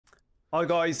Hi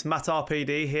guys, Matt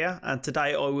RPD here, and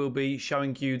today I will be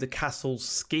showing you the castle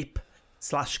skip /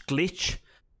 glitch,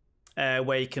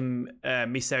 where you can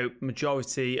miss out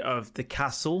majority of the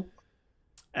castle.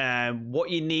 What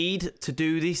you need to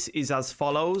do this is as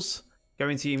follows: go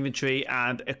into your inventory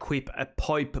and equip a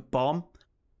pipe bomb.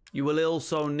 You will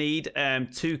also need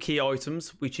 2 key items,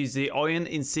 which is the Iron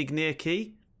Insignia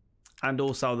Key and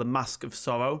also the Mask of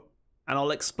Sorrow. And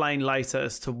I'll explain later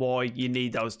as to why you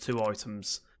need those 2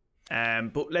 items.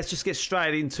 But let's just get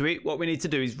straight into it. What we need to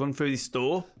do is run through this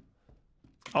door,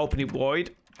 open it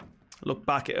wide, look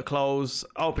back at it close,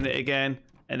 open it again,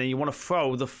 and then you want to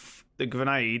throw the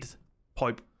grenade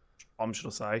pipe bomb, should I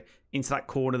say, into that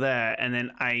corner there, and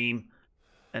then aim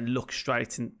and look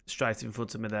straight in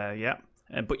front of me there. Yeah,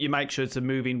 but you make sure to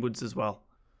move inwards as well.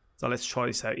 So let's try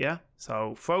this out. Yeah,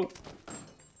 so throw,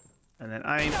 and then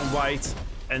aim and wait,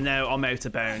 and now I'm out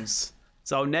of bounds.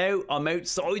 So now I'm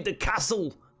outside the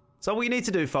castle. So what you need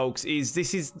to do, folks, is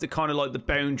this is the kind of like the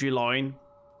boundary line.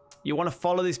 You want to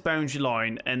follow this boundary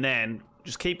line and then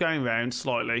just keep going around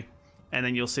slightly, and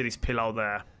then you'll see this pillow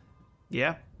there.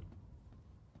 Yeah?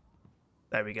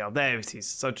 There we go. There it is.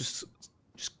 So just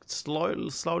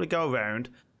slowly go around,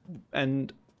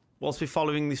 and whilst we're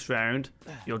following this round,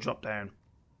 you'll drop down.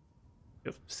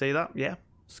 You'll see that? Yeah?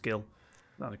 Skill.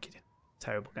 Not a kidding.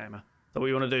 Terrible gamer. So what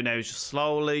you want to do now is just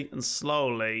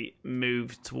slowly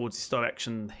move towards this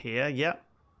direction here, yeah,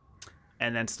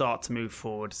 and then start to move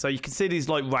forward. So you can see these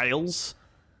like rails.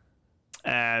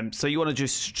 So you want to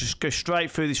just go straight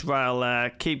through this rail there,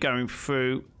 keep going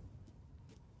through,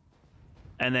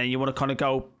 and then you want to kind of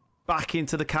go back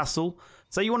into the castle.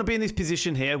 So you want to be in this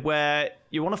position here where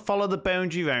you want to follow the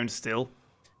boundary round still,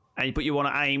 but you want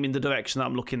to aim in the direction that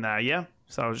I'm looking there, yeah.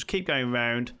 So I'll just keep going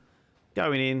round,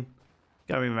 going in,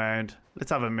 going round.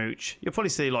 Let's have a mooch. You'll probably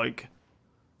see like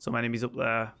some enemies up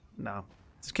there. No.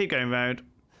 Just keep going round.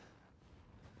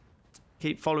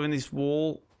 Keep following this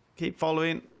wall. Keep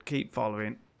following. Keep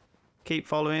following. Keep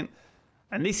following.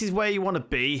 And this is where you want to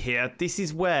be here. This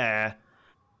is where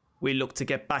we look to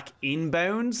get back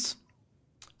inbounds.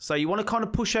 So you want to kind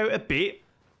of push out a bit,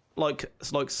 like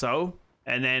so.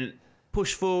 And then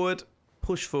push forward,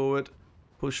 push forward,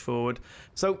 push forward.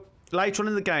 So later on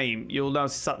in the game, you'll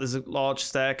notice that there's a large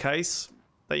staircase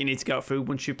that you need to go through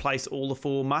once you place all the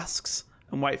 4 masks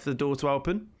and wait for the door to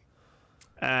open.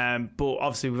 But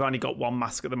obviously, we've only got 1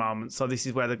 mask at the moment, so this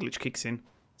is where the glitch kicks in.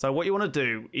 So what you want to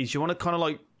do is you want to kind of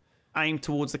like aim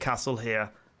towards the castle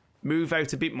here, move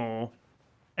out a bit more,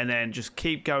 and then just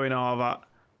keep going over.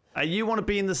 You want to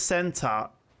be in the center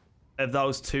of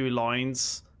those 2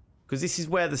 lines, because this is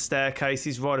where the staircase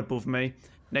is right above me.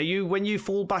 Now, when you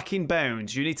fall back in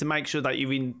bounds, you need to make sure that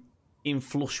you're in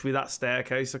flush with that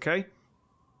staircase, okay?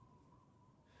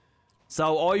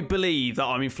 So I believe that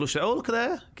I'm in flush. Oh, look at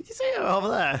there. Can you see it over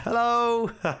there?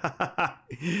 Hello.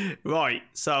 Right.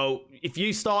 So if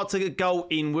you start to go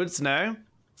inwards now,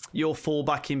 you'll fall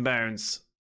back in bounds.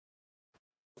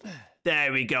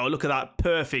 There we go. Look at that.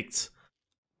 Perfect.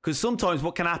 Because sometimes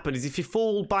what can happen is if you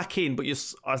fall back in, but you're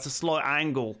at a slight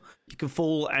angle, you can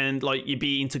fall and like you'll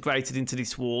be integrated into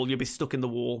this wall. You'll be stuck in the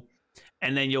wall,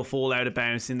 and then you'll fall out of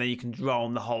bounds, and then you can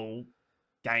roam the whole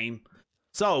game.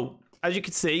 So as you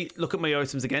can see, look at my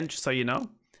items again, just so you know.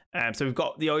 So we've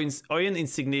got the Iron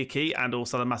Insignia Key and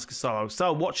also the Mask of Sorrow.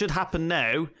 So what should happen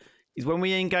now is when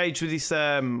we engage with this,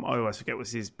 I always forget what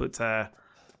this is, but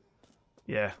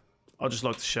yeah, I just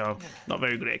like to show. Not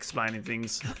very good at explaining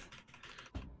things.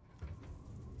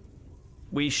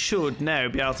 We should now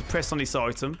be able to press on this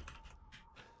item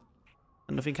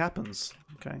and nothing happens.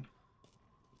 Okay.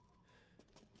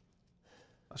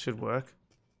 That should work.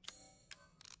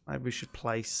 Maybe we should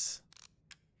place...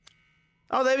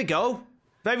 Oh, there we go.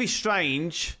 Very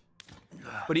strange.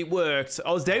 But it worked.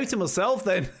 I was doubting myself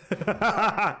then.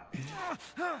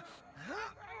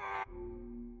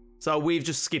 So we've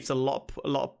just skipped a lot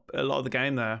of the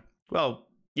game there. Well,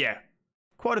 yeah.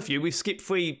 Quite a few. We've skipped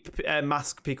 3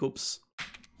 mask pickups.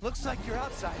 Looks like you're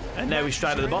outside. And now we're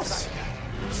straight to the boss.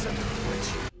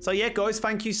 So yeah, guys,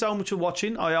 thank you so much for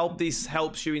watching. I hope this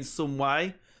helps you in some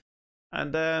way.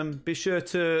 And be sure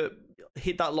to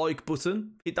hit that like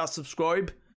button, hit that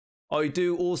subscribe. I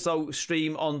do also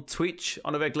stream on Twitch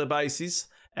on a regular basis,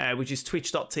 which is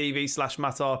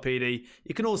twitch.tv/MattRPD.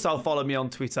 You can also follow me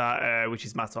on Twitter, which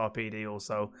is MattRPD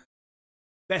also.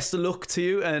 Best of luck to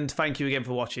you, and thank you again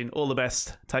for watching. All the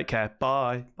best. Take care.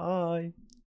 Bye. Bye.